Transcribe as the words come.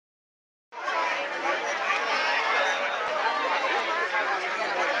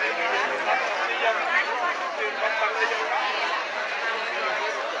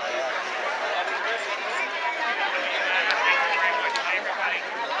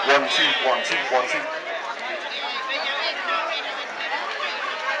1, 2, 1, 2, 1, 2.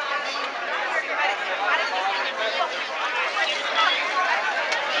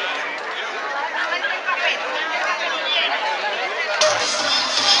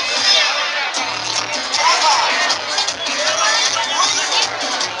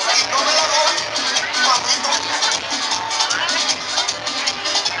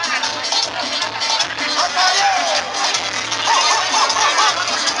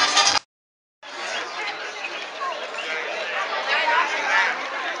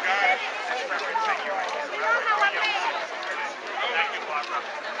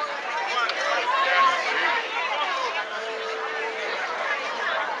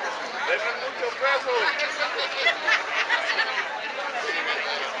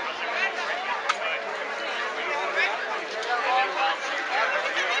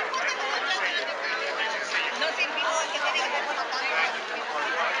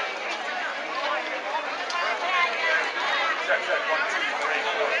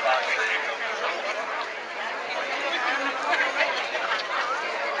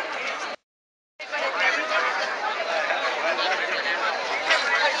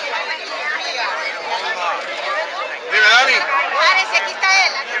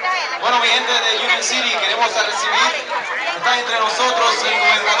 Bueno, mi gente de Union City, queremos recibir, está entre nosotros el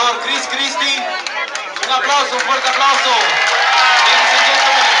gobernador Cristie. Un aplauso, un fuerte aplauso. Ladies and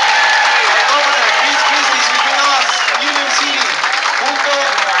gentlemen, el gobernador Cristie is between us, Union City, junto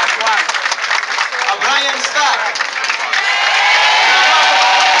a Brian Stack.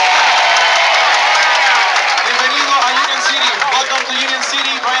 Bienvenido a Union City. Welcome to Union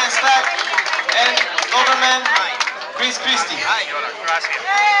City, Brian Stack and Government Cristie. Gracias.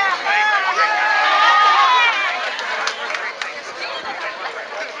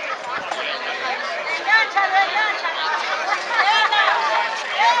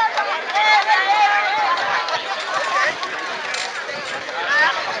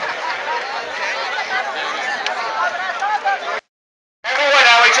 Everyone,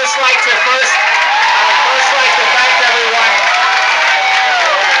 I would just like to first thank everyone.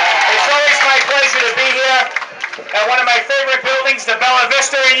 It's always my pleasure to be here at one of my favorite buildings, the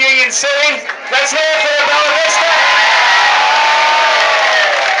Bellavista in Union City. Let's hear it for the Bellavista.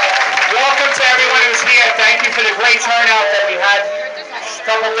 Welcome to everyone who's here. Thank you for the great turnout that we had a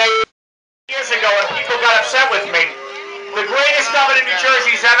couple days years ago when people got upset with me. The greatest governor New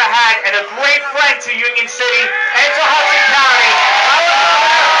Jersey's ever had and a great friend to Union City and to Hudson County. Our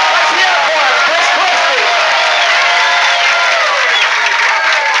governor, let's hear it for him, Cristie.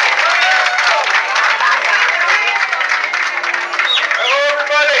 Hello,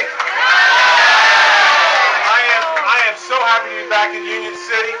 everybody. I am so happy to be back in Union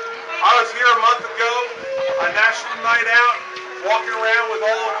City. I was here a month ago on National Night Out, walking around with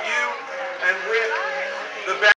all of you and with the